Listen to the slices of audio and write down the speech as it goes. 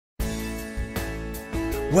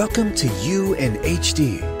Welcome to You in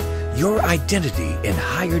HD, your identity in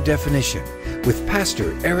higher definition, with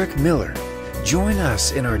Pastor Eric Miller. Join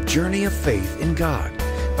us in our journey of faith in God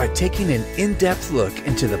by taking an in-depth look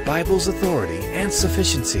into the Bible's authority and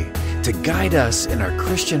sufficiency to guide us in our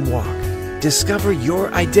Christian walk. Discover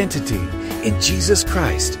your identity in Jesus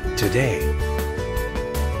Christ today.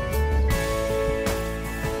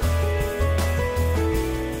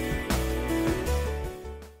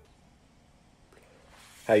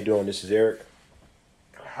 How you doing? This is Eric.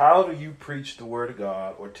 How do you preach the Word of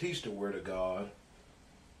God or teach the Word of God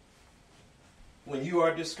when you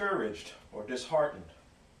are discouraged or disheartened?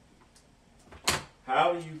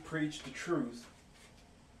 How do you preach the truth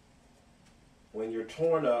when you're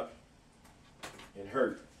torn up and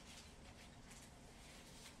hurt?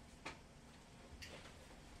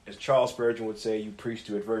 As Charles Spurgeon would say, you preach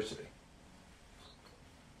to adversity.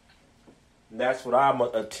 And that's what I'm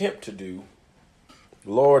going to attempt to do,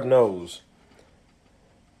 Lord knows,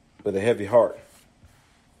 with a heavy heart.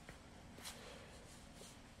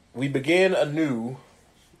 We begin anew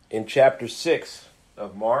in chapter 6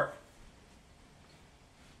 of Mark,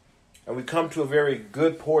 and we come to a very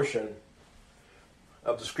good portion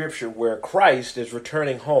of the scripture where Christ is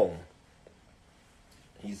returning home.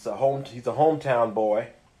 He's a hometown boy,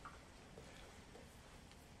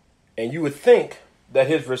 and you would think that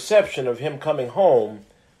his reception of him coming home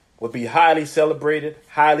would be highly celebrated,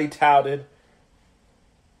 highly touted,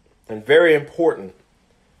 and very important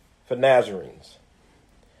for Nazarenes.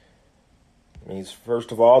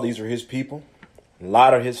 First of all, these are his people, a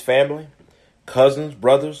lot of his family, cousins,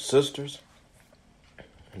 brothers, sisters.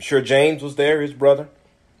 I'm sure James was there, his brother.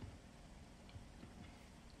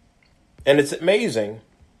 And it's amazing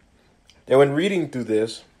that when reading through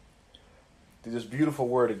this beautiful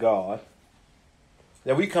Word of God,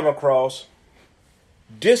 that we come across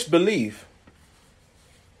disbelief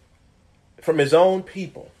from his own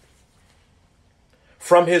people.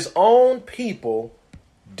 From his own people,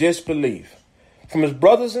 disbelief. From his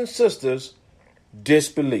brothers and sisters,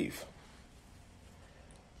 disbelief.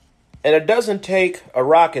 And it doesn't take a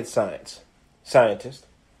rocket scientist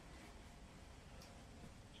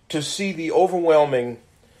to see the overwhelming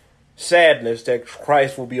sadness that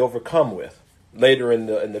Christ will be overcome with later in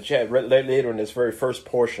this very first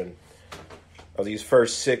portion of these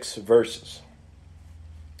first 6 verses.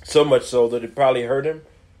 So much so that it probably hurt him.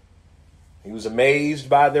 He was amazed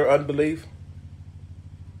by their unbelief.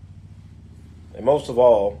 And most of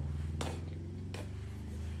all,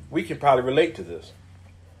 we can probably relate to this.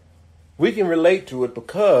 We can relate to it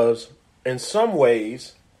because in some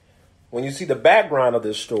ways, when you see the background of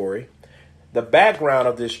this story, the background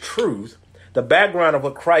of this truth, the background of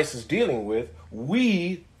what Christ is dealing with,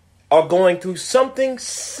 we are going through something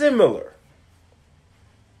similar.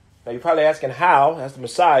 Now, you're probably asking how, as the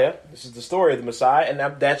Messiah. This is the story of the Messiah, and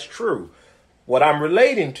that's true. What I'm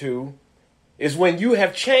relating to is when you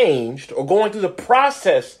have changed or going through the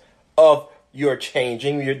process of your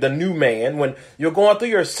changing, the new man, when you're going through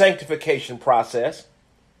your sanctification process,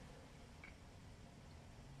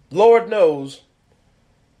 Lord knows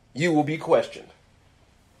you will be questioned.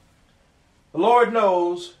 The Lord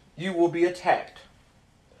knows you will be attacked.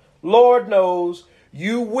 Lord knows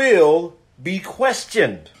you will be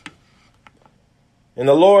questioned. And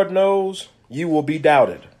the Lord knows you will be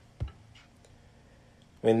doubted.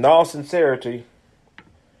 In all sincerity,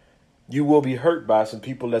 you will be hurt by some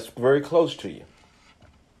people that's very close to you.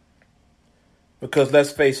 Because let's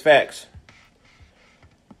face facts.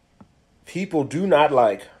 People do not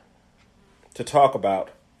like to talk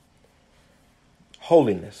about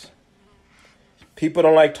holiness. People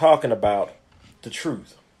don't like talking about the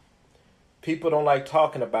truth. People don't like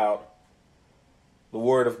talking about the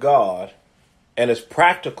Word of God and its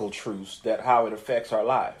practical truths, that how it affects our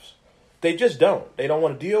lives. They just don't. They don't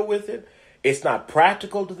want to deal with it. It's not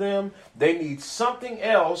practical to them. They need something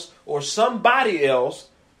else or somebody else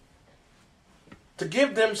to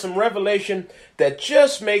give them some revelation that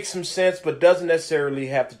just makes some sense but doesn't necessarily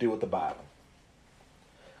have to do with the Bible.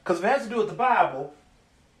 Because if it has to do with the Bible,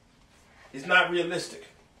 it's not realistic.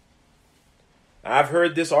 I've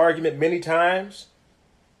heard this argument many times.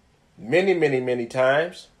 Many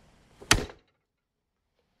times.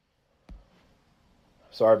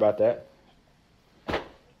 Sorry about that.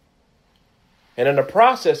 And in the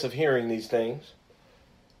process of hearing these things,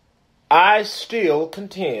 I still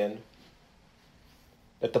contend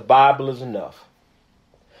that the Bible is enough.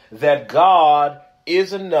 That God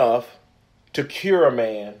is enough to cure a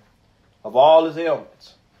man of all his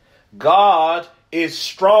ailments. God is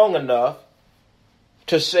strong enough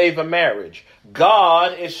to save a marriage.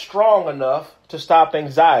 God is strong enough to stop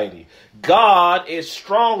anxiety. God is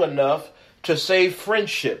strong enough to save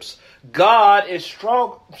friendships. God is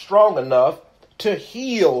strong enough to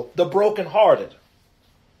heal the brokenhearted.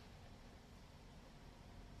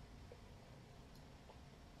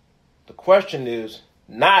 The question is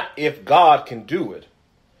not if God can do it.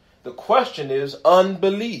 The question is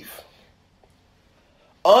unbelief.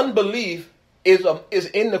 Unbelief is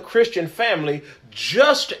in the Christian family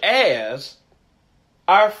just as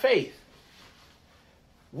our faith.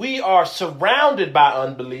 We are surrounded by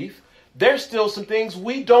unbelief. There's still some things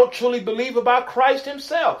we don't truly believe about Christ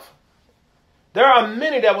himself. There are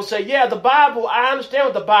many that will say, yeah, the Bible, I understand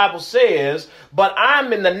what the Bible says, but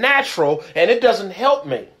I'm in the natural and it doesn't help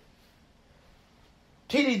me.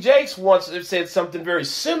 T.D. Jakes once said something very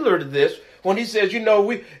similar to this when he says,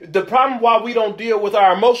 the problem why we don't deal with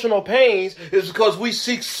our emotional pains is because we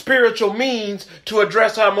seek spiritual means to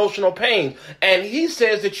address our emotional pain. And he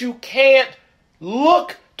says that you can't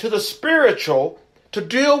look to the spiritual to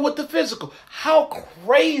deal with the physical. How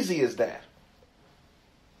crazy is that?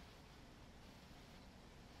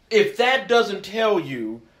 If that doesn't tell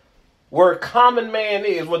you where common man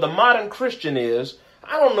is, where the modern Christian is,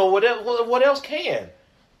 I don't know what else can.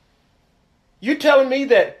 You telling me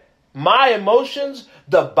that my emotions,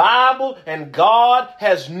 the Bible, and God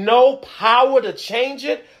has no power to change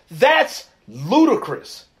it? That's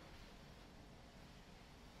ludicrous.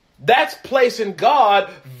 That's placing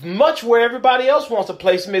God much where everybody else wants to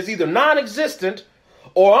place him, is either non-existent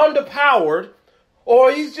or underpowered,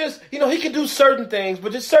 or he's just, he can do certain things,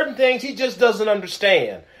 but there's certain things he just doesn't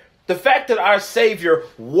understand. The fact that our Savior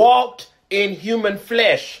walked in human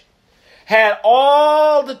flesh, had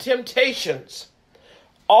all the temptations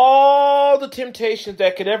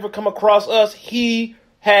that could ever come across us, he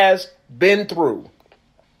has been through.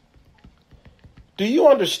 Do you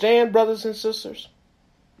understand, brothers and sisters?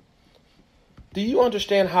 Do you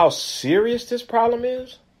understand how serious this problem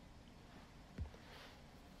is?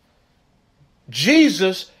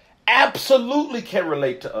 Jesus absolutely can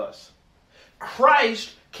relate to us.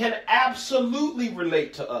 Christ can absolutely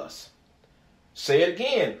relate to us. Say it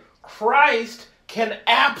again. Christ can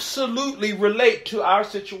absolutely relate to our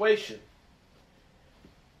situation.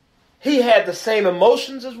 He had the same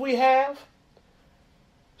emotions as we have.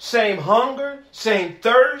 Same hunger, same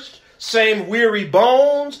thirst, same weary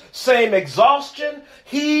bones, same exhaustion.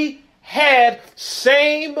 He had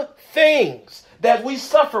same things that we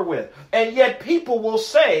suffer with. And yet people will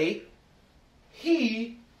say,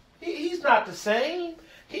 he's not the same.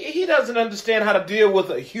 He doesn't understand how to deal with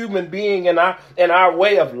a human being in our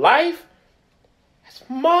way of life. It's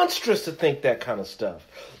monstrous to think that kind of stuff.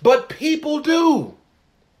 But people do.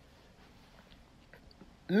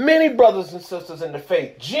 Many brothers and sisters in the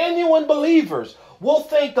faith, genuine believers, will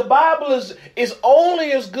think the Bible is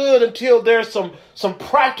only as good until there's some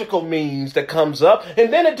practical means that comes up,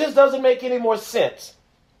 and then it just doesn't make any more sense.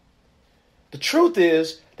 The truth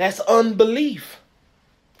is, that's unbelief.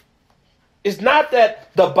 It's not that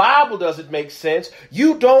the Bible doesn't make sense.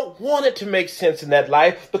 You don't want it to make sense in that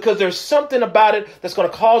life because there's something about it that's going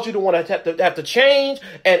to cause you to want to have to change,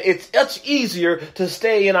 and it's much easier to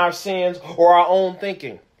stay in our sins or our own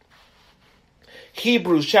thinking.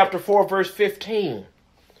 Hebrews chapter 4, verse 15.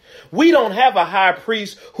 We don't have a high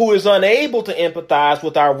priest who is unable to empathize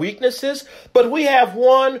with our weaknesses, but we have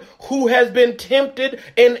one who has been tempted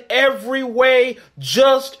in every way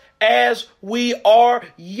just as we are,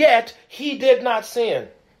 yet he did not sin.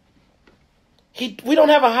 We don't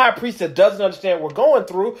have a high priest that doesn't understand what we're going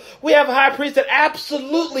through. We have a high priest that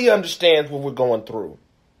absolutely understands what we're going through.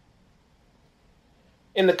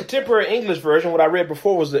 In the Contemporary English Version, what I read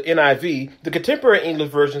before was the NIV, the Contemporary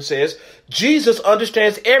English Version says, Jesus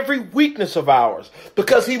understands every weakness of ours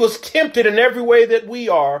because he was tempted in every way that we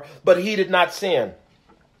are, but he did not sin.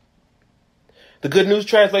 The Good News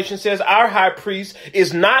Translation says, our high priest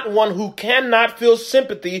is not one who cannot feel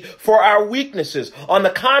sympathy for our weaknesses. On the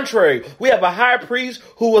contrary, we have a high priest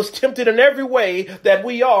who was tempted in every way that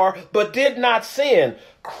we are, but did not sin.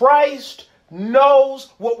 Christ knows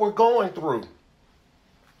what we're going through.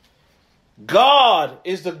 God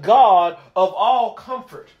is the God of all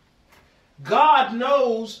comfort. God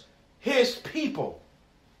knows his people.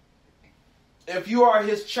 If you are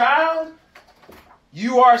his child,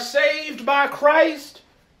 you are saved by Christ,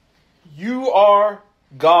 you are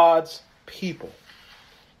God's people.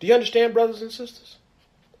 Do you understand, brothers and sisters?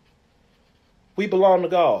 We belong to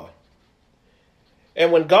God.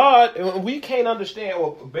 And when we can't understand,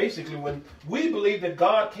 or basically when we believe that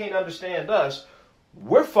God can't understand us,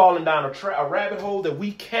 we're falling down a rabbit hole that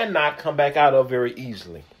we cannot come back out of very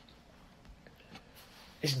easily.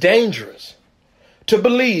 It's dangerous. to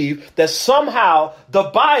believe that somehow the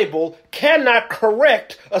Bible cannot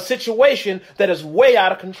correct a situation that is way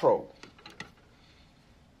out of control.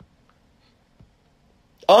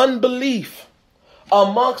 Unbelief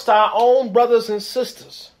amongst our own brothers and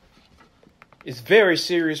sisters is very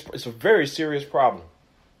serious. It's a very serious problem.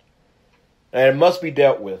 And it must be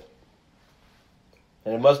dealt with.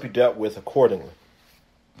 And it must be dealt with accordingly.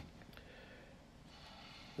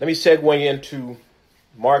 Let me segue into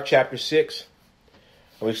Mark chapter 6.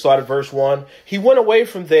 And we start at verse 1. He went away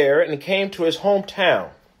from there and came to his hometown.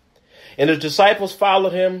 And his disciples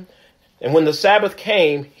followed him. And when the Sabbath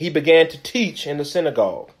came, he began to teach in the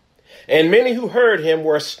synagogue. And many who heard him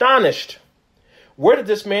were astonished. Where did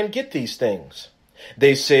this man get these things?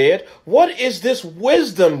 They said, what is this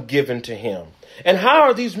wisdom given to him? And how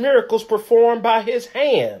are these miracles performed by his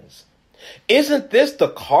hands? Isn't this the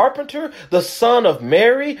carpenter, the son of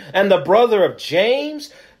Mary, and the brother of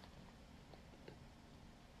James,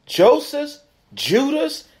 Joseph,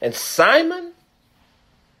 Judas, and Simon?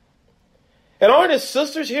 And aren't his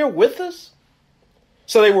sisters here with us?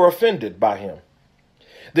 So they were offended by him.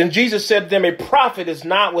 Then Jesus said to them, a prophet is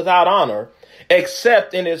not without honor,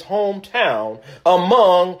 except in his hometown,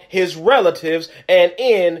 among his relatives, and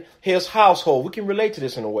in his household. We can relate to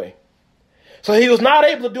this in a way. So he was not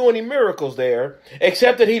able to do any miracles there,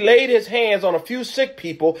 except that he laid his hands on a few sick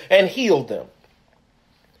people and healed them.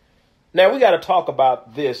 Now we got to talk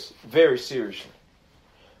about this very seriously,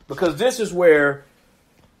 because this is where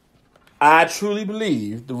I truly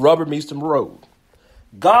believe the rubber meets the road.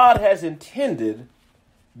 God has intended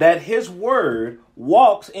that his word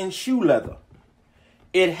walks in shoe leather.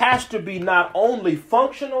 It has to be not only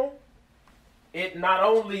functional, it not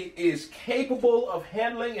only is capable of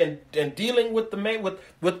handling and dealing with the man,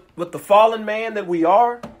 with the fallen man that we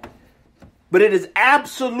are, but it is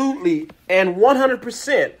absolutely and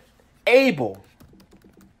 100% able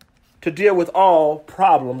to deal with all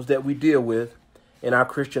problems that we deal with in our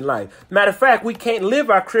Christian life. Matter of fact, we can't live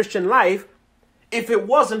our Christian life if it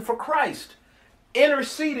wasn't for Christ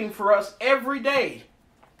interceding for us every day.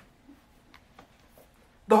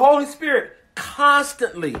 The Holy Spirit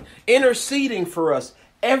constantly interceding for us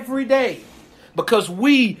every day, because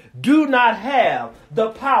we do not have the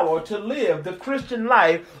power to live the Christian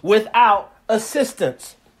life without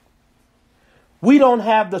assistance. We don't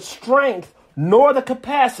have the strength, nor the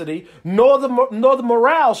capacity, nor the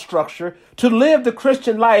morale structure to live the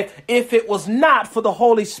Christian life if it was not for the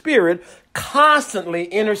Holy Spirit constantly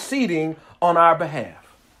interceding on our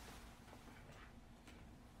behalf.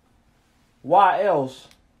 Why else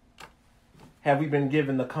have we been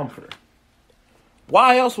given the Comforter?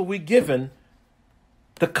 Why else were we given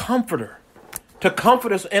the Comforter? To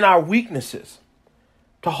comfort us in our weaknesses,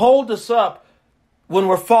 to hold us up when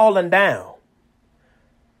we're falling down.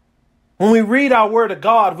 When we read our word of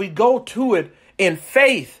God, we go to it in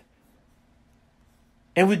faith,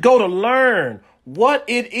 and we go to learn what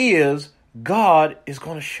it is God is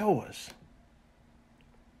going to show us.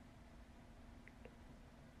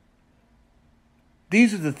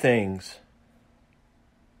 These are the things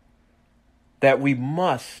that we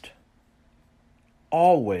must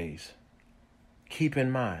always keep in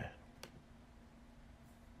mind.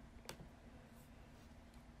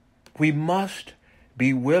 We must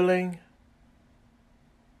be willing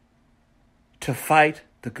to fight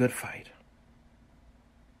the good fight.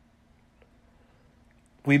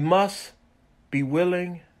 We must be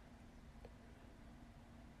willing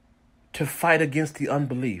to fight against the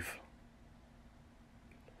unbelief.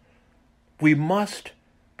 We must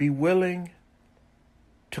be willing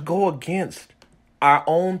to go against our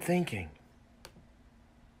own thinking.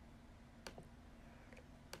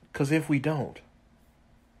 Because if we don't,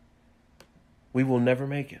 we will never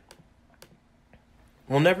make it.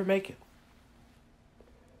 We'll never make it.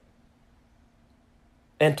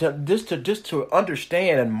 And to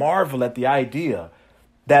understand and marvel at the idea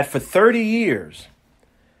that for 30 years,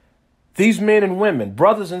 these men and women,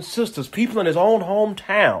 brothers and sisters, people in his own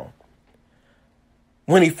hometown,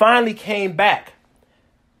 when he finally came back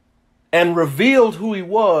and revealed who he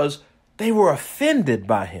was, they were offended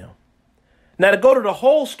by him. Now, to go to the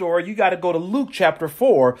whole story, you got to go to Luke chapter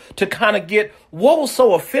 4 to kind of get what was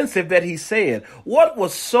so offensive that he said. What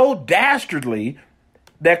was so dastardly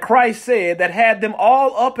that Christ said that had them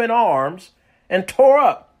all up in arms and tore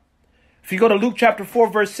up. If you go to Luke chapter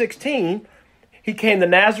 4, verse 16, he came to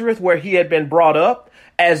Nazareth where he had been brought up.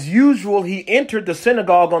 As usual, he entered the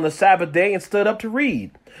synagogue on the Sabbath day and stood up to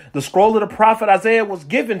read. The scroll of the prophet Isaiah was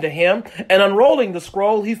given to him, and unrolling the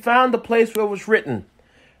scroll, he found the place where it was written,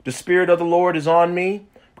 "The Spirit of the Lord is on me,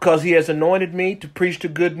 because he has anointed me to preach the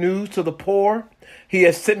good news to the poor. He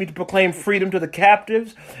has sent me to proclaim freedom to the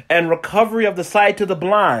captives and recovery of the sight to the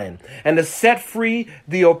blind, and to set free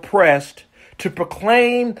the oppressed, to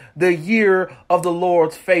proclaim the year of the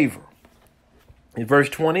Lord's favor. In verse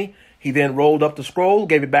 20, he then rolled up the scroll,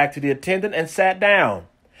 gave it back to the attendant, and sat down.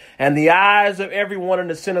 And the eyes of everyone in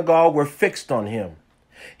the synagogue were fixed on him.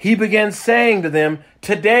 He began saying to them,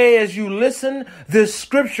 "Today, as you listen, this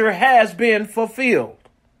scripture has been fulfilled."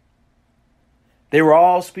 They were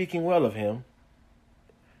all speaking well of him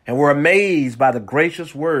and were amazed by the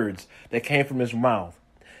gracious words that came from his mouth.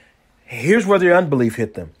 Here's where their unbelief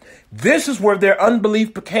hit them. This is where their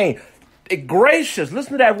unbelief became gracious.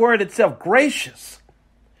 Listen to that word itself, gracious.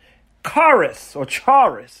 Charis or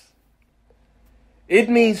charis. It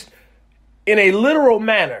means, in a literal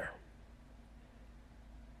manner,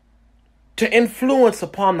 to influence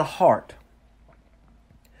upon the heart.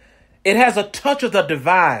 It has a touch of the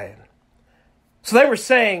divine. So they were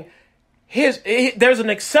saying there's an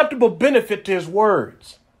acceptable benefit to his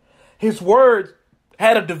words. His words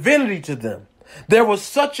had a divinity to them. There was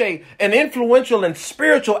such an influential and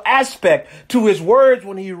spiritual aspect to his words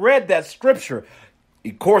when he read that scripture.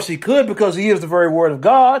 Of course, he could, because he is the very word of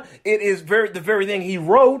God. It is the very thing he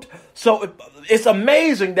wrote. So it's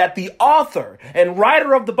amazing that the author and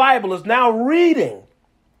writer of the Bible is now reading,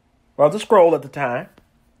 or the scroll at the time.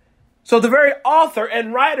 So the very author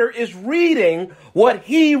and writer is reading what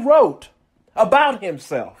he wrote about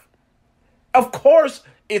himself. Of course,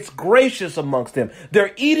 it's gracious amongst them.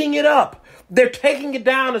 They're eating it up. They're taking it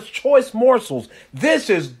down as choice morsels. This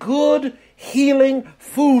is good, healing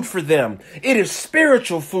food for them. It is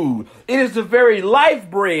spiritual food. It is the very life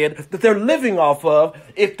bread that they're living off of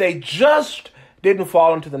if they just didn't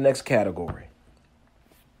fall into the next category.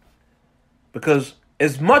 Because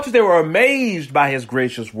as much as they were amazed by his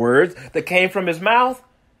gracious words that came from his mouth,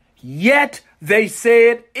 yet they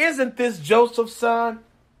said, "Isn't this Joseph's son?"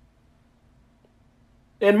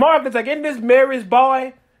 And Mark is like, "Isn't this Mary's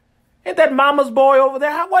boy? Ain't that mama's boy over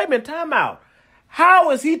there? Wait a minute, time out. How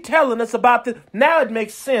is he telling us about this?" Now it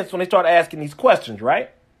makes sense when they start asking these questions, right?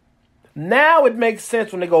 Now it makes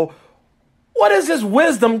sense when they go, what is this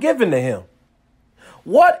wisdom given to him?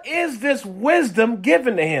 What is this wisdom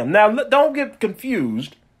given to him? Now, don't get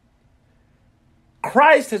confused.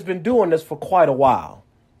 Christ has been doing this for quite a while.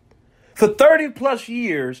 For 30 plus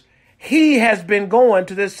years, he has been going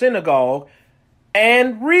to this synagogue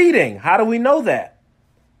and reading. How do we know that?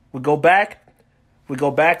 We go back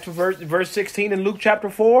to verse 16 in Luke chapter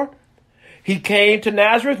 4. He came to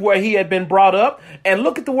Nazareth where he had been brought up. And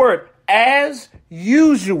look at the word, as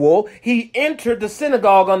usual, he entered the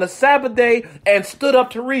synagogue on the Sabbath day and stood up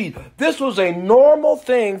to read. This was a normal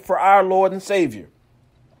thing for our Lord and Savior.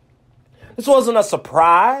 This wasn't a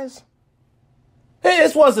surprise.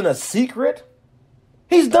 This wasn't a secret.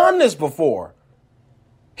 He's done this before.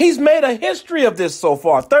 He's made a history of this so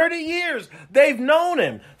far. 30 years they've known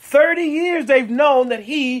him. 30 years they've known that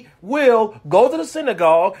he will go to the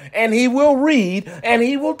synagogue and he will read and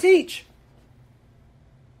he will teach.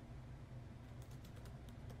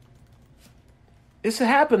 This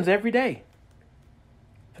happens every day.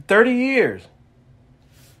 For 30 years.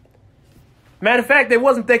 Matter of fact,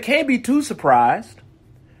 they can't be too surprised.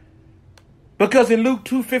 Because in Luke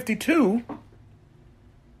 2:52,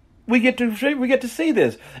 we get to see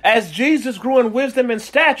this. As Jesus grew in wisdom and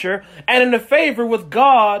stature and in the favor with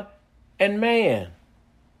God and man.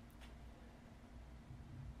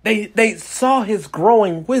 They saw his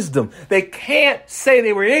growing wisdom. They can't say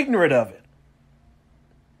they were ignorant of it.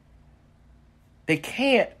 They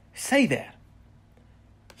can't say that.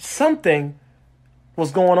 Something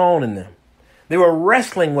was going on in them. They were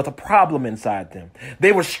wrestling with a problem inside them.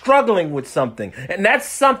 They were struggling with something. And that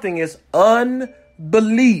something is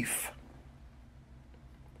unbelief.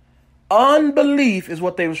 Unbelief is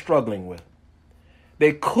what they were struggling with.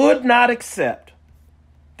 They could not accept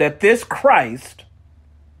that this Christ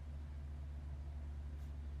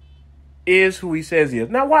is who he says he is.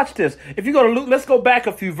 Now watch this. If you go to Luke, let's go back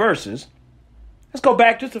a few verses. Let's go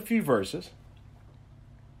back just a few verses.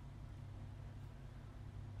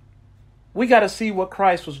 We got to see what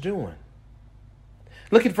Christ was doing.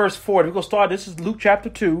 Look at verse 40. We're going to start. This is Luke chapter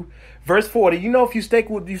 2, verse 40. You know, if you stuck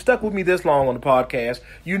with me this long on the podcast,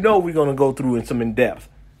 you know we're going to go through in some in-depth.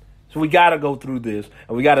 So we got to go through this,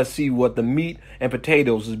 and we got to see what the meat and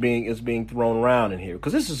potatoes is being thrown around in here.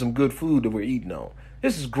 Because this is some good food that we're eating on.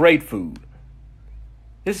 This is great food.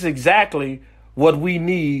 This is exactly what we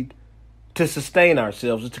need to sustain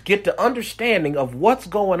ourselves, is to get the understanding of what's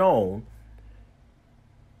going on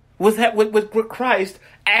with Christ,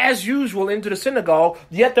 as usual, into the synagogue,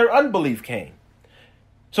 yet their unbelief came.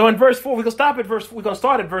 So in verse 4, we're going to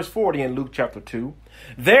start at verse 40 in Luke chapter 2.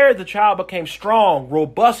 There the child became strong,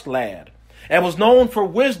 robust lad, and was known for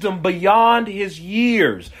wisdom beyond his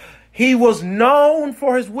years. He was known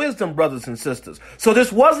for his wisdom, brothers and sisters. So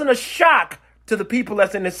this wasn't a shock to the people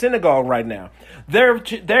that's in the synagogue right now. There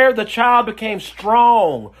the child became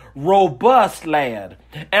strong, robust lad,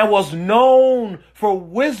 and was known for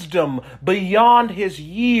wisdom beyond his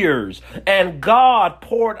years. And God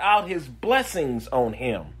poured out his blessings on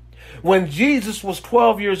him. When Jesus was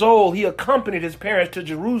 12 years old, he accompanied his parents to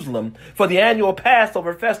Jerusalem for the annual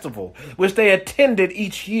Passover festival, which they attended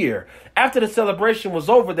each year. After the celebration was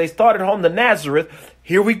over, they started home to Nazareth.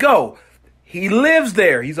 Here we go. He lives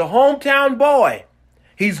there. He's a hometown boy.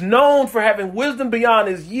 He's known for having wisdom beyond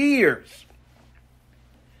his years.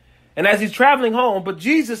 And as he's traveling home, but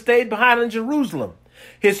Jesus stayed behind in Jerusalem.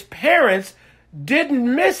 His parents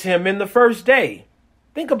didn't miss him in the first day.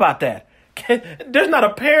 Think about that. There's not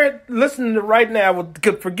a parent listening to right now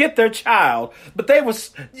could forget their child, but they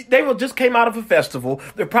just came out of a festival.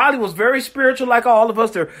 They probably was very spiritual, like all of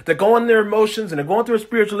us. They're going their emotions, and they're going through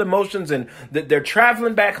spiritual emotions, and they're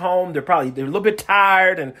traveling back home. They're a little bit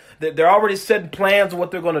tired, and they're already setting plans of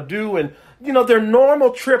what they're going to do, and their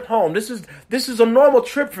normal trip home. This is a normal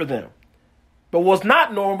trip for them. But what's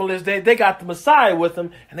not normal is they got the Messiah with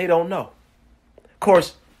them, and they don't know. Of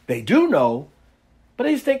course, they do know. But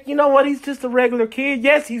they think, you know what, he's just a regular kid.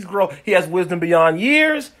 Yes, he's grown. He has wisdom beyond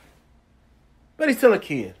years, but he's still a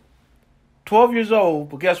kid. 12 years old,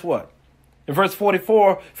 but guess what? In verse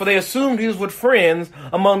 44, for they assumed he was with friends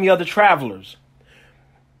among the other travelers.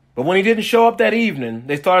 But when he didn't show up that evening,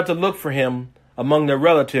 they started to look for him among their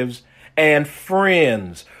relatives and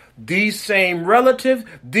friends. These same relatives,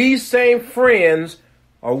 these same friends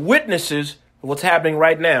are witnesses of what's happening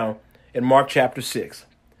right now in Mark chapter 6.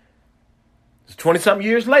 20-something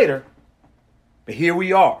years later, but here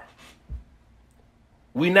we are.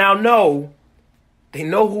 We now know, they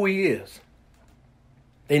know who he is.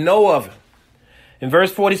 They know of him. In verse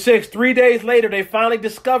 46, 3 days later, they finally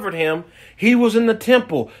discovered him. He was in the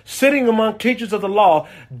temple, sitting among teachers of the law,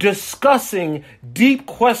 discussing deep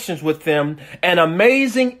questions with them and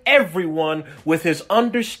amazing everyone with his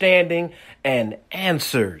understanding and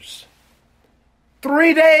answers.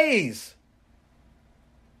 3 days.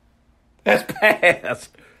 That's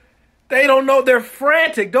past. They don't know. They're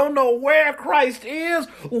frantic. Don't know where Christ is.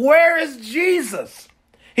 Where is Jesus?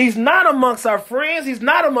 He's not amongst our friends. He's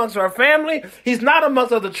not amongst our family. He's not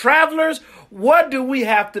amongst other travelers. What do we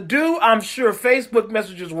have to do? I'm sure Facebook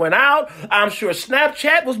messages went out. I'm sure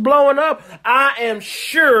Snapchat was blowing up. I am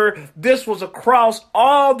sure this was across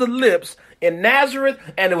all the lips in Nazareth,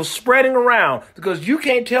 and it was spreading around, because you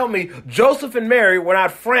can't tell me Joseph and Mary were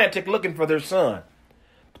not frantic looking for their son.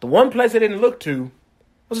 The one place they didn't look to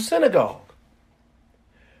was a synagogue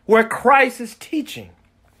where Christ is teaching.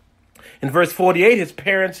 In verse 48, his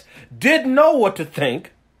parents didn't know what to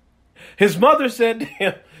think. His mother said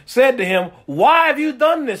to him, why have you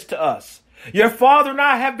done this to us? Your father and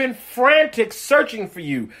I have been frantic searching for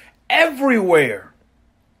you everywhere.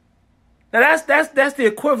 Now that's the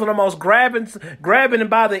equivalent of almost grabbing him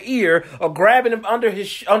by the ear or grabbing him under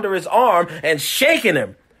his arm and shaking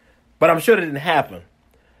him. But I'm sure it didn't happen.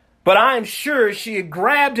 But I'm sure she had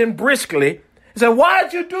grabbed him briskly and said, why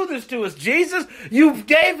did you do this to us, Jesus? You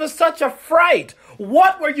gave us such a fright.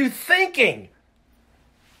 What were you thinking?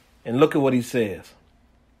 And look at what he says.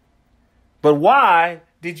 But why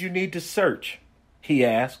did you need to search? He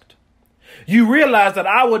asked. You realize that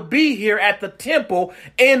I would be here at the temple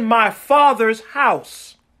in my Father's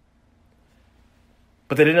house.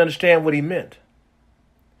 But they didn't understand what he meant.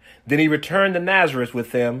 Then he returned to Nazareth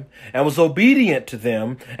with them and was obedient to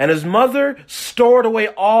them. And his mother stored away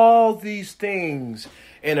all these things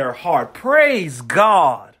in her heart. Praise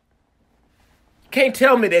God. Can't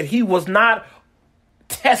tell me that he was not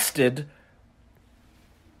tested,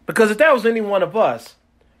 because if that was any one of us,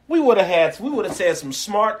 we would have said some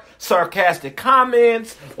smart, sarcastic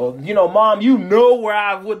comments. Or, Mom, you know where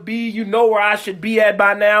I would be. You know where I should be at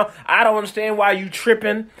by now. I don't understand why you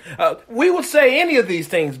tripping. We would say any of these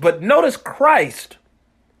things, but notice Christ.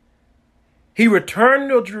 He returned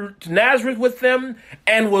to Nazareth with them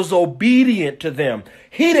and was obedient to them.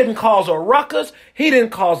 He didn't cause a ruckus. He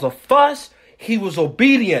didn't cause a fuss. He was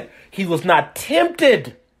obedient. He was not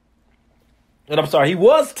tempted. He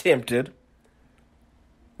was tempted.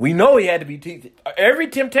 We know he had to be tempted. Every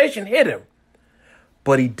temptation hit him.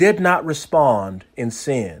 But he did not respond in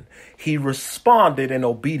sin. He responded in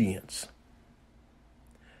obedience.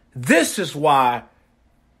 This is why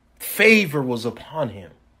favor was upon him.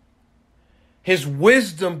 His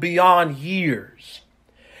wisdom beyond years.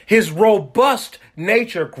 his robust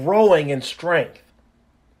nature growing in strength.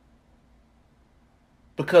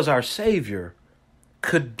 Because our Savior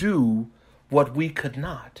could do what we could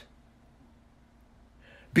not.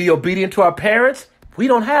 Be obedient to our parents? We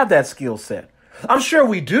don't have that skill set. I'm sure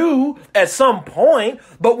we do at some point,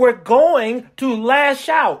 but we're going to lash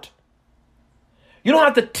out. You don't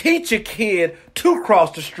have to teach a kid to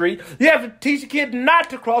cross the street. You have to teach a kid not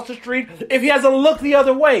to cross the street if he hasn't looked the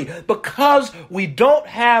other way, because we don't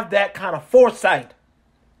have that kind of foresight.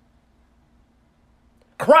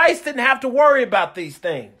 Christ didn't have to worry about these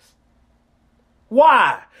things.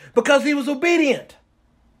 Why? Because he was obedient.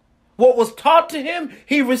 What was taught to him,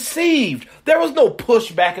 he received. There was no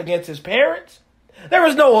pushback against his parents. There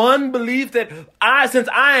was no unbelief that since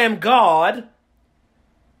I am God,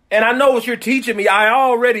 and I know what you're teaching me, I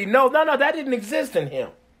already know. No, that didn't exist in him.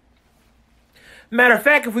 Matter of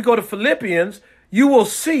fact, if we go to Philippians, you will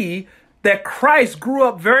see that Christ grew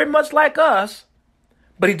up very much like us,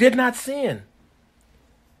 but he did not sin.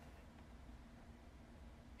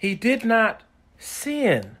 He did not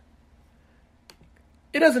sin.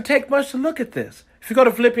 It doesn't take much to look at this. If you go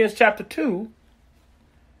to Philippians chapter 2,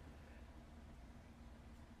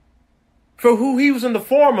 for who he was in the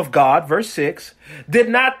form of God, verse 6, did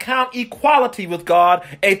not count equality with God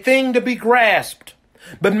a thing to be grasped,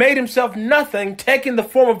 but made himself nothing, taking the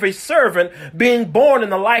form of a servant, being born in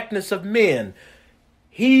the likeness of men.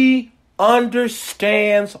 He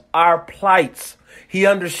understands our plights. He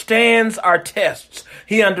understands our tests.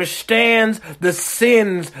 He understands the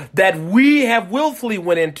sins that we have willfully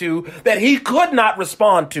went into that he could not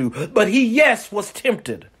respond to. But he, yes, was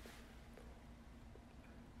tempted.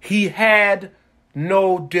 He had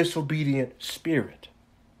no disobedient spirit.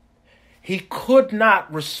 He could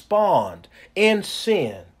not respond in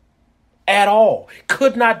sin at all.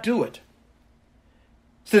 Could not do it.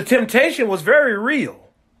 So the temptation was very real,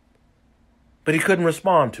 but he couldn't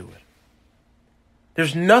respond to it.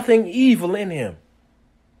 There's nothing evil in him.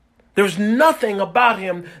 There's nothing about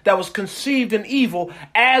him that was conceived in evil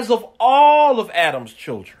as of all of Adam's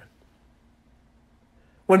children.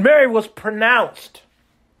 When Mary was pronounced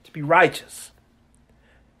to be righteous,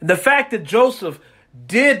 the fact that Joseph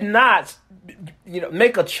did not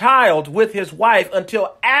make a child with his wife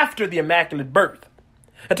until after the immaculate birth,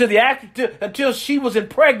 until she was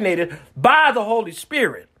impregnated by the Holy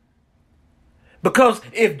Spirit. Because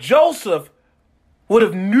if Joseph would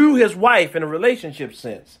have knew his wife in a relationship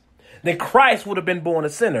sense, then Christ would have been born a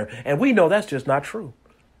sinner. And we know that's just not true.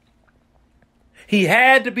 He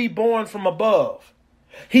had to be born from above.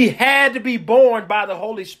 He had to be born by the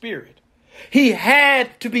Holy Spirit. He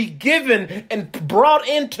had to be given and brought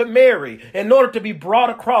into Mary in order to be brought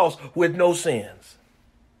across with no sins.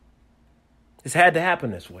 It's had to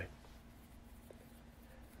happen this way.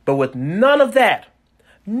 But with none of that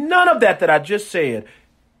that I just said,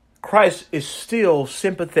 Christ is still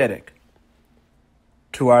sympathetic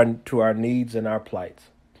to our needs and our plights.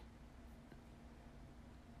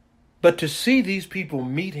 But to see these people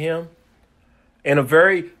meet him in a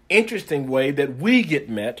very interesting way that we get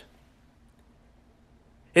met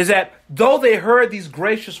is that though they heard these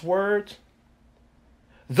gracious words,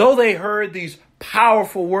 though they heard these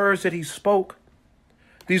powerful words that he spoke,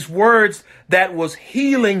 these words that was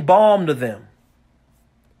healing balm to them,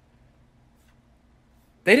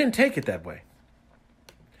 they didn't take it that way.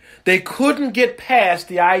 They couldn't get past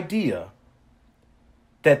the idea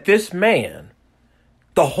that this man,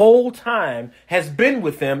 the whole time, has been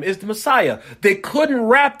with them, is the Messiah. They couldn't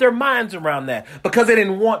wrap their minds around that because they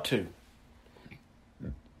didn't want to.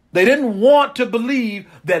 They didn't want to believe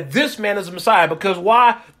that this man is the Messiah because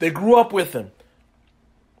why? They grew up with him.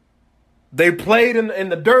 They played in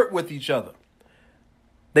the dirt with each other.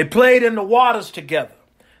 They played in the waters together.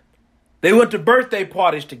 They went to birthday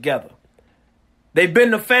parties together. They've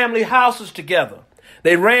been to family houses together.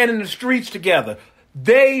 They ran in the streets together.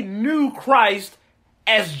 They knew Christ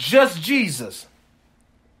as just Jesus.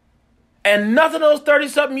 And nothing those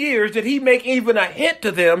 30-something years did he make even a hint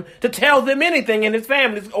to them to tell them anything in his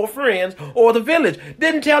family or friends or the village.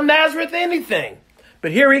 Didn't tell Nazareth anything.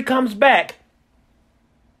 But here he comes back,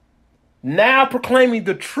 now proclaiming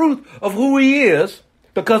the truth of who he is,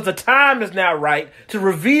 because the time is now right to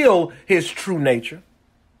reveal his true nature.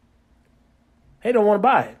 They don't want to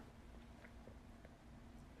buy it.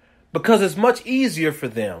 Because it's much easier for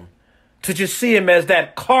them to just see him as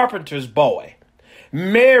that carpenter's boy,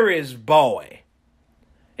 Mary's boy.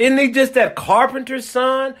 Isn't he just that carpenter's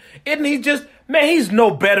son? Isn't he just, man, he's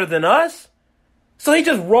no better than us. So he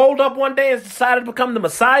just rolled up one day and decided to become the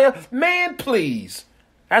Messiah? Man, please.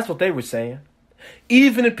 That's what they were saying.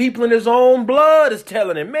 Even the people in his own blood is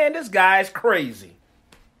telling him, man, this guy's crazy.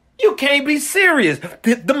 You can't be serious.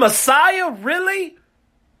 The Messiah, really?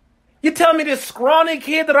 You tell me this scrawny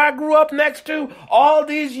kid that I grew up next to all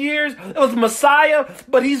these years, it was the Messiah,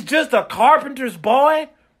 but he's just a carpenter's boy?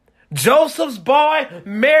 Joseph's boy?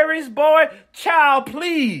 Mary's boy? Child,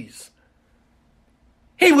 please.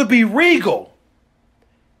 He would be regal.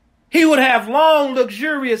 He would have long,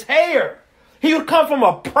 luxurious hair. He would come from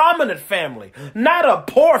a prominent family, not a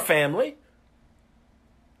poor family.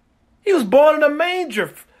 He was born in a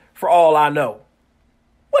manger, for all I know.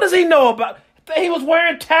 What does he know about? He was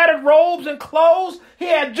wearing tattered robes and clothes. He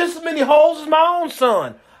had just as many holes as my own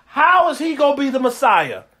son. How is he going to be the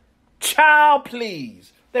Messiah? Child,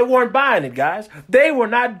 please. They weren't buying it, guys. They were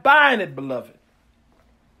not buying it, beloved.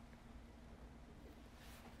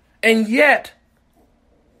 And yet,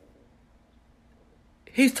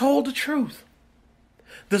 he's told the truth.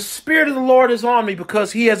 The Spirit of the Lord is on me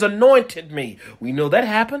because he has anointed me. We know that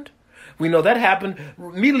happened. We know that happened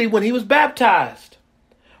immediately when he was baptized.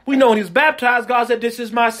 We know when he was baptized, God said, "This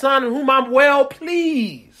is my son in whom I'm well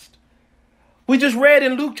pleased." We just read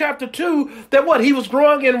in Luke chapter 2 that what? He was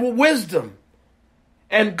growing in wisdom.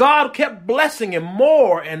 And God kept blessing him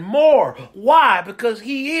more and more. Why? Because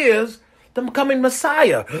he is the coming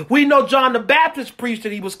Messiah. We know John the Baptist preached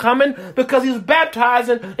that he was coming because he was baptized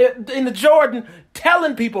in the Jordan,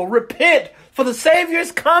 telling people, repent, for the Savior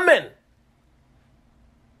is coming.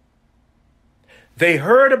 They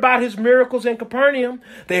heard about his miracles in Capernaum.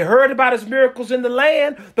 They heard about his miracles in the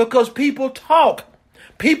land because people talk.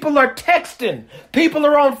 People are texting. People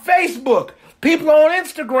are on Facebook. People are on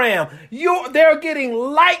Instagram. They're getting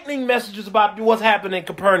lightning messages about what's happening in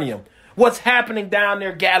Capernaum. What's happening down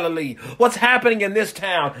there, Galilee? What's happening in this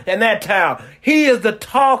town and that town? He is the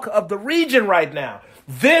talk of the region right now.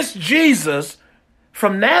 This Jesus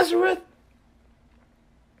from Nazareth?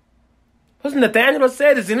 Wasn't Nathanael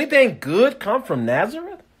said, "Does anything good come from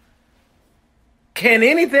Nazareth? Can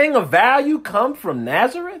anything of value come from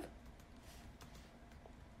Nazareth?"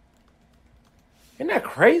 Isn't that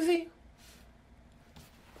crazy?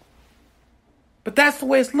 But that's the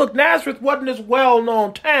way it's looked. Nazareth wasn't this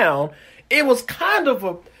well-known town. It was kind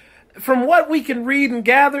of from what we can read and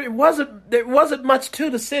gather, there wasn't much to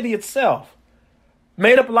the city itself.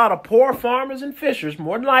 Made up a lot of poor farmers and fishers,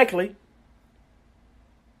 more than likely.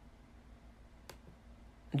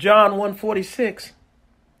 John 1:46.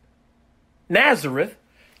 Nazareth,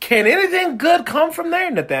 can anything good come from there?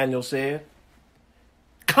 Nathanael said.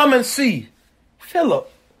 Come and see. Philip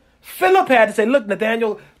had to say, "Look,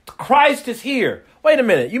 Nathanael, Christ is here." Wait a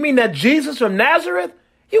minute. You mean that Jesus from Nazareth?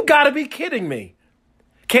 You got to be kidding me.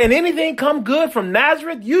 Can anything come good from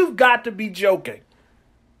Nazareth? You've got to be joking.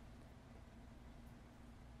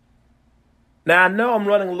 Now, I know I'm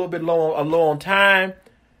running a little bit low on time.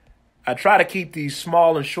 I try to keep these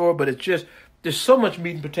small and short, but it's just, there's so much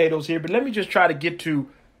meat and potatoes here. But let me just try to get to,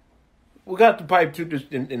 we got to probably do this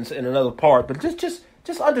in another part, but just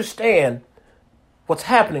understand what's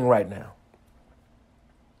happening right now.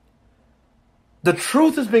 The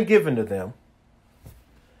truth has been given to them.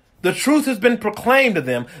 The truth has been proclaimed to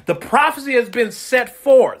them. The prophecy has been set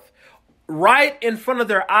forth right in front of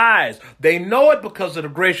their eyes. They know it because of the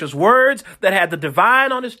gracious words that had the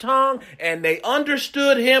divine on his tongue, and they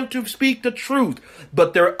understood him to speak the truth.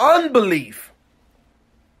 But their unbelief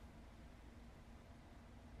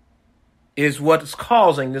is what is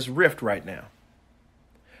causing this rift right now.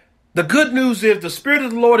 The good news is the Spirit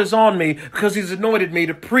of the Lord is on me because he's anointed me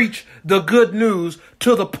to preach the good news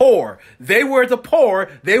to the poor. They were the poor.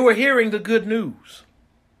 They were hearing the good news.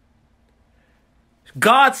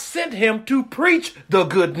 God sent him to preach the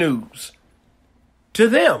good news to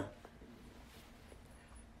them.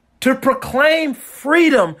 To proclaim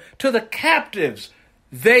freedom to the captives.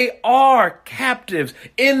 They are captives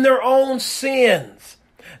in their own sins.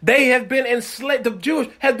 They have been enslaved.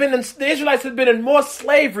 The Israelites have been in more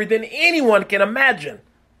slavery than anyone can imagine.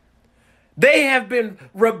 They have been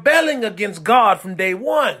rebelling against God from day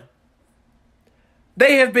one.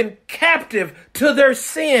 They have been captive to their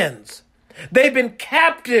sins. They've been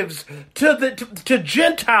captives to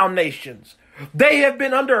Gentile nations. They have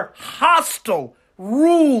been under hostile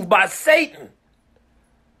rule by Satan.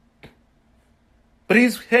 But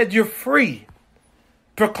he's said, "You're free."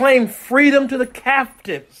 Proclaim freedom to the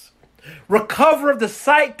captives. Recover of the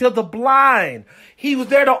sight to the blind. He was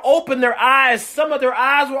there to open their eyes. Some of their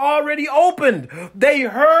eyes were already opened. They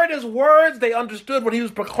heard his words. They understood what he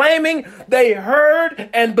was proclaiming. They heard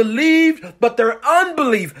and believed, but their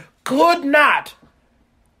unbelief could not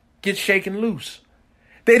get shaken loose.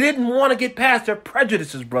 They didn't want to get past their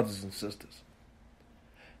prejudices, brothers and sisters.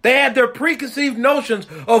 They had their preconceived notions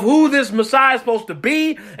of who this Messiah is supposed to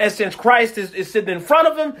be. And since Christ is sitting in front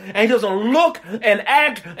of them and he doesn't look and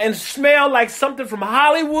act and smell like something from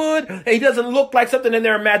Hollywood, and he doesn't look like something in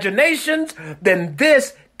their imaginations, then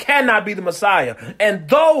this cannot be the Messiah. And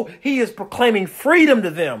though he is proclaiming freedom to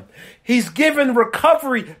them, he's given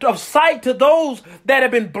recovery of sight to those that have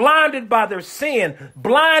been blinded by their sin,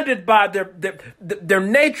 blinded by their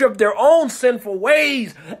nature of their own sinful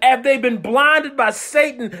ways, have they been blinded by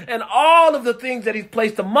Satan and all of the things that he's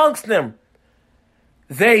placed amongst them.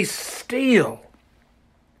 They still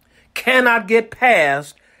cannot get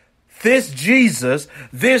past this Jesus,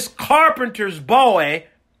 this carpenter's boy,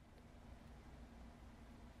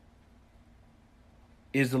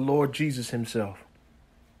 is the Lord Jesus himself.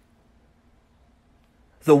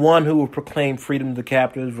 The one who will proclaim freedom to the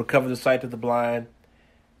captives, recover the sight of the blind,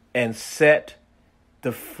 and set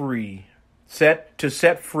free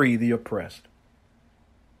the oppressed.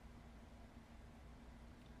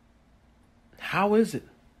 How is it?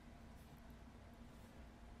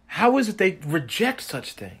 How is it they reject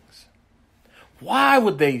such things? Why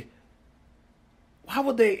would they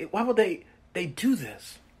do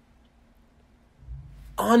this?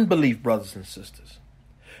 Unbelief, brothers and sisters.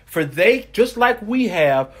 For they, just like we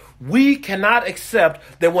cannot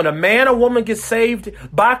accept that when a man or woman gets saved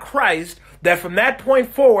by Christ, that from that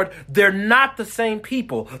point forward, they're not the same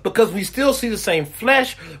people, because we still see the same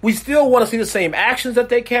flesh. We still want to see the same actions that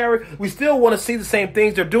they carry. We still want to see the same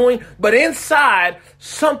things they're doing. But inside,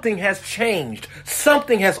 something has changed.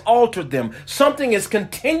 Something has altered them. Something is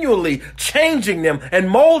continually changing them and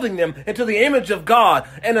molding them into the image of God.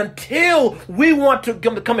 And until we want to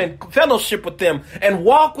come in fellowship with them and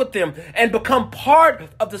walk with them and become part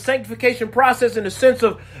of the sanctification process in the sense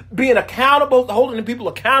of being accountable, holding the people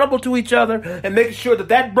accountable to each other, and making sure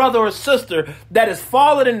that brother or sister that has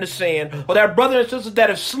fallen into sin, or that brother and sister that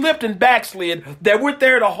have slipped and backslid, that we're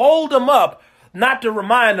there to hold them up, not to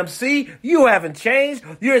remind them, see, you haven't changed.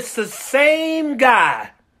 You're the same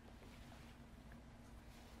guy.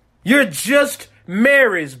 You're just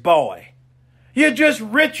Mary's boy. You're just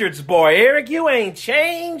Richard's boy. Eric, you ain't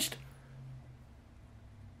changed.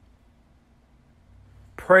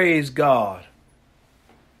 Praise God.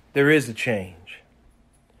 There is a change.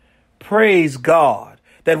 Praise God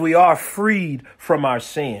that we are freed from our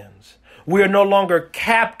sins. We are no longer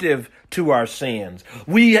captive to our sins.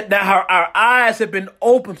 Now our eyes have been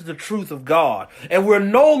opened to the truth of God, and we're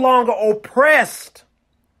no longer oppressed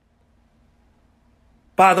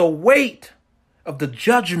by the weight of the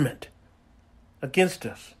judgment against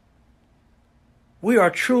us. We are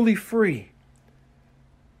truly free.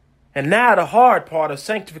 And now the hard part of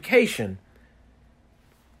sanctification.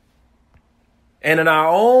 And in our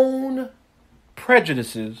own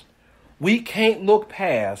prejudices, we can't look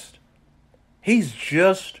past, he's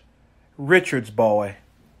just Richard's boy.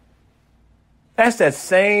 That's that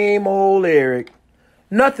same old Eric.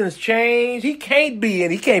 Nothing's changed. He can't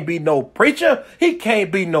be no preacher. He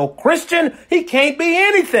can't be no Christian. He can't be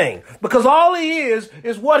anything, because all he is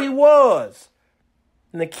what he was.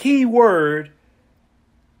 And the key word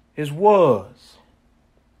is was.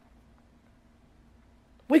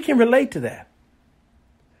 We can relate to that.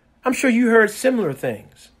 I'm sure you heard similar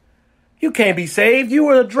things. You can't be saved. You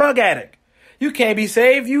were a drug addict. You can't be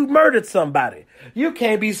saved. You murdered somebody. You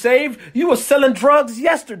can't be saved. You were selling drugs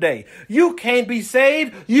yesterday. You can't be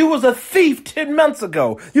saved. You was a thief 10 months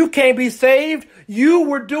ago. You can't be saved. You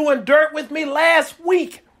were doing dirt with me last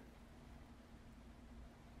week.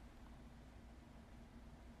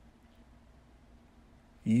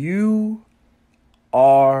 You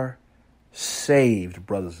are saved,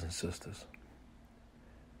 brothers and sisters.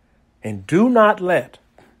 And do not let,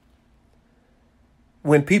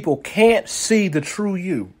 when people can't see the true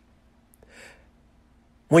you,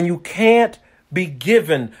 when you can't be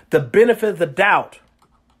given the benefit of the doubt,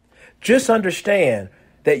 just understand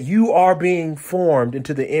that you are being formed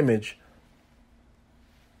into the image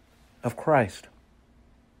of Christ.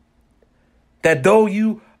 That though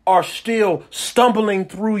you are still stumbling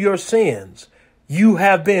through your sins, you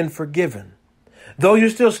have been forgiven. Though you're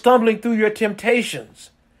still stumbling through your temptations,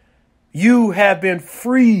 you have been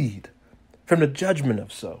freed from the judgment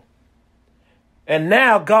of so. And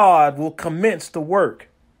now God will commence the work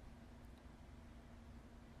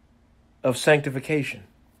of sanctification.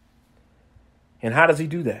 And how does he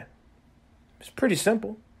do that? It's pretty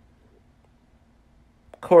simple.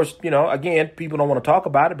 Of course, again, people don't want to talk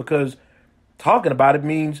about it, because talking about it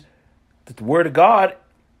means that the word of God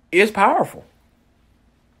is powerful.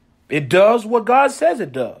 It does what God says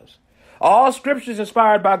it does. All scripture is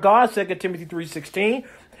inspired by God, 2 Timothy 3:16,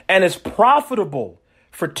 and is profitable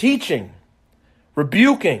for teaching,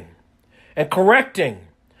 rebuking, and correcting,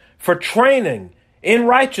 for training in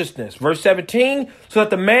righteousness. Verse 17, so that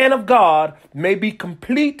the man of God may be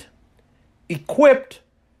complete, equipped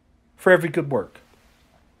for every good work.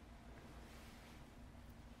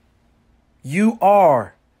 You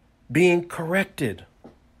are being corrected.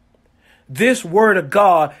 This word of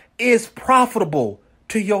God is profitable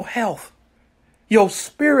to your health, your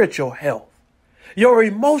spiritual health, your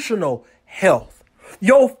emotional health,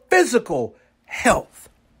 your physical health.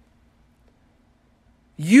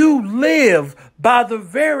 You live by the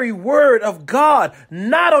very word of God,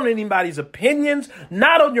 not on anybody's opinions,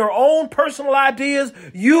 not on your own personal ideas.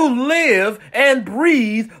 You live and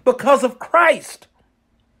breathe because of Christ.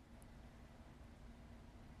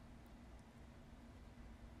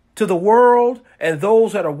 To the world and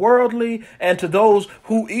those that are worldly, and to those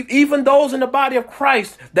who, even those in the body of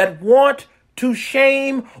Christ that want to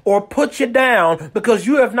shame or put you down because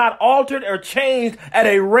you have not altered or changed at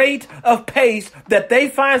a rate of pace that they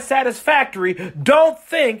find satisfactory, don't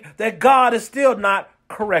think that God is still not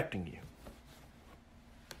correcting you.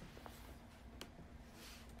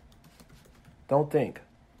 Don't think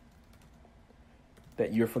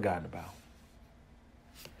that you're forgotten about.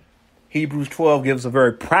 Hebrews 12 gives a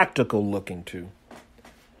very practical look into.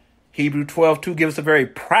 Hebrews 12:2 gives a very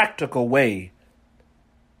practical way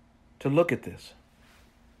to look at this.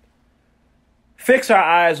 Fix our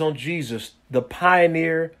eyes on Jesus, the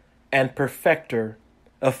pioneer and perfecter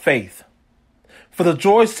of faith. For the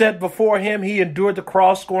joy set before him, he endured the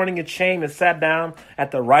cross, scorning its shame, and sat down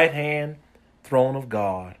at the right hand throne of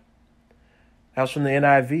God. That's from the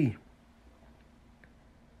NIV.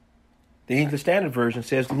 The English Standard Version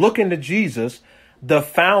says, look into Jesus, the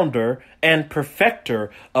founder and perfecter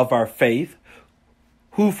of our faith,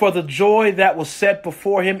 who for the joy that was set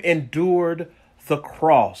before him endured the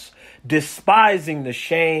cross, despising the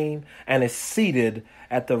shame, and is seated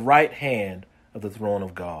at the right hand of the throne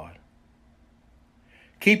of God.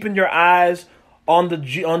 Keeping your eyes on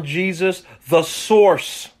Jesus, the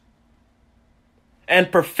source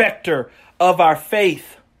and perfecter of our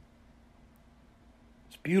faith.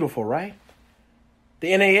 It's beautiful, right?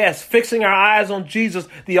 The NAS, fixing our eyes on Jesus,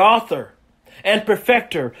 the author and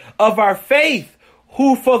perfecter of our faith,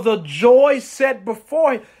 who for the joy set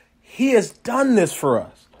before him, he has done this for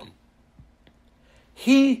us.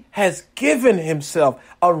 He has given himself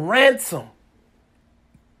a ransom.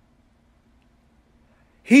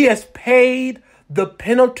 He has paid the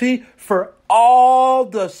penalty for all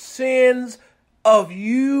the sins of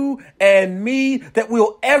you and me that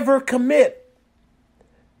we'll ever commit.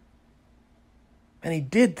 And he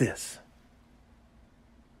did this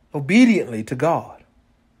obediently to God.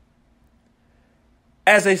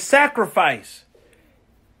 As a sacrifice,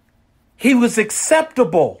 he was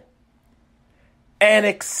acceptable and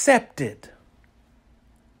accepted.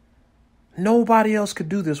 Nobody else could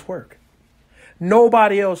do this work.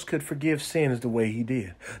 Nobody else could forgive sins the way he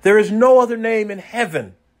did. There is no other name in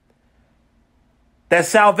heaven that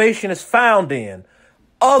salvation is found in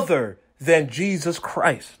other than Jesus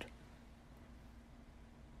Christ.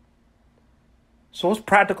 So what's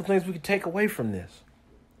practical things we can take away from this?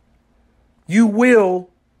 You will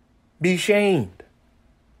be shamed.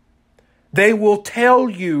 They will tell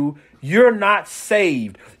you you're not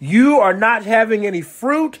saved. You are not having any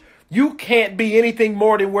fruit. You can't be anything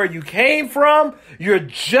more than where you came from. You're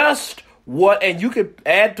just what, and you can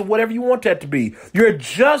add to whatever you want that to be. You're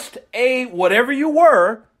just a whatever you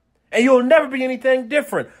were, and you'll never be anything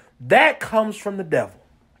different. That comes from the devil.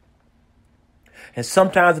 And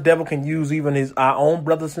sometimes the devil can use even our own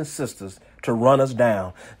brothers and sisters to run us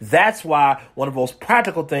down. That's why one of those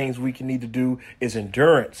practical things we can need to do is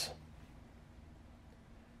endurance.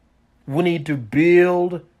 We need to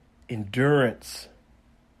build endurance.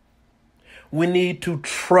 We need to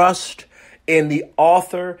trust in the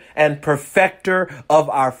author and perfecter of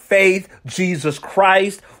our faith, Jesus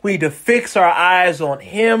Christ. We need to fix our eyes on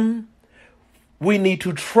him. We need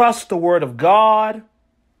to trust the word of God.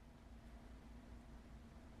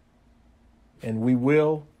 And we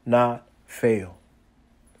will not fail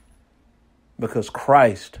because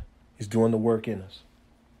Christ is doing the work in us.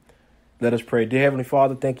 Let us pray. Dear Heavenly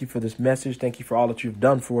Father, thank you for this message. Thank you for all that you've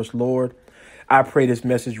done for us, Lord. I pray this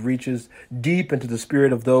message reaches deep into the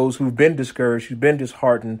spirit of those who've been discouraged, who've been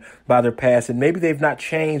disheartened by their past, and maybe they've not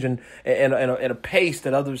changed in a pace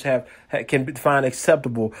that others can find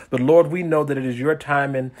acceptable. But Lord, we know that it is your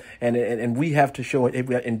time, and we have to show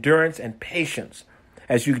endurance and patience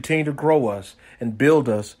as you continue to grow us and build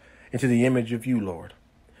us into the image of you, Lord.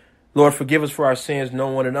 Lord, forgive us for our sins,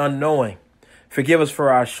 known and unknowing. Forgive us for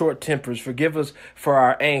our short tempers. Forgive us for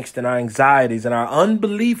our angst and our anxieties and our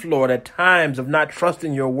unbelief, Lord, at times of not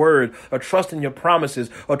trusting your word or trusting your promises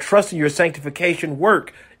or trusting your sanctification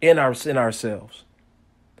work in ourselves.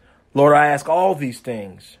 Lord, I ask all these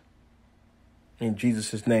things in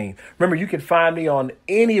Jesus' name. Remember, you can find me on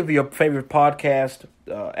any of your favorite podcast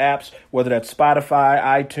apps, whether that's Spotify,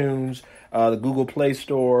 iTunes, the Google Play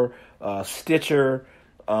Store, Stitcher,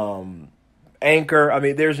 Anchor. I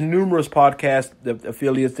mean, there's numerous podcast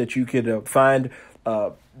affiliates that you could find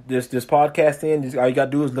this podcast in. All you got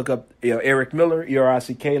to do is look up Eric Miller,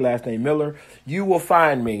 E-R-I-C-K, last name Miller. You will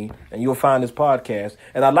find me, and you'll find this podcast.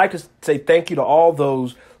 And I'd like to say thank you to all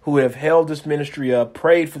those who have held this ministry up,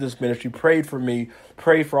 prayed for this ministry, prayed for me,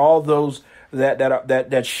 prayed for all those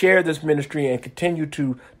that share this ministry and continue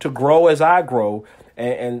to grow as I grow.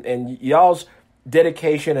 And y'all's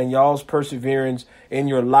dedication and y'all's perseverance in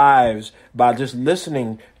your lives by just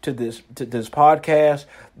listening to this podcast,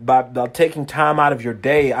 by taking time out of your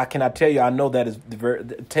day. I cannot tell you, I know that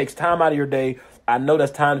it takes time out of your day. I know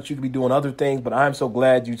that's time that you could be doing other things, but I'm so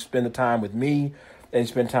glad you spend the time with me and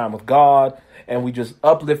spend time with God, and we just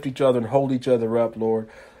uplift each other and hold each other up, Lord.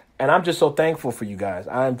 And I'm just so thankful for you guys.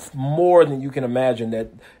 I'm more than you can imagine that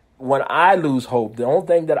when I lose hope, the only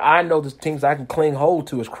thing that I know, the things I can cling hold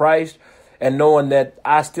to is Christ, and knowing that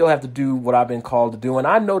I still have to do what I've been called to do. And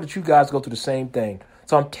I know that you guys go through the same thing.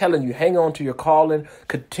 So I'm telling you, hang on to your calling,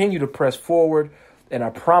 continue to press forward, and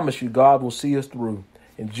I promise you God will see us through.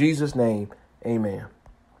 In Jesus' name, amen.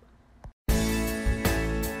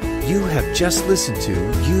 You have just listened to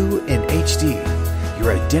You in HD,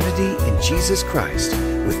 Your Identity in Jesus Christ,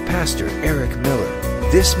 with Pastor Eric Miller.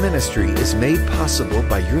 This ministry is made possible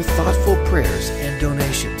by your thoughtful prayers and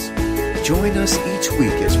donations. Join us each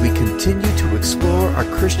week as we continue to explore our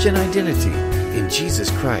Christian identity in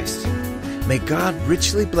Jesus Christ. May God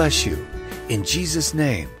richly bless you. In Jesus'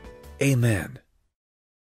 name, amen.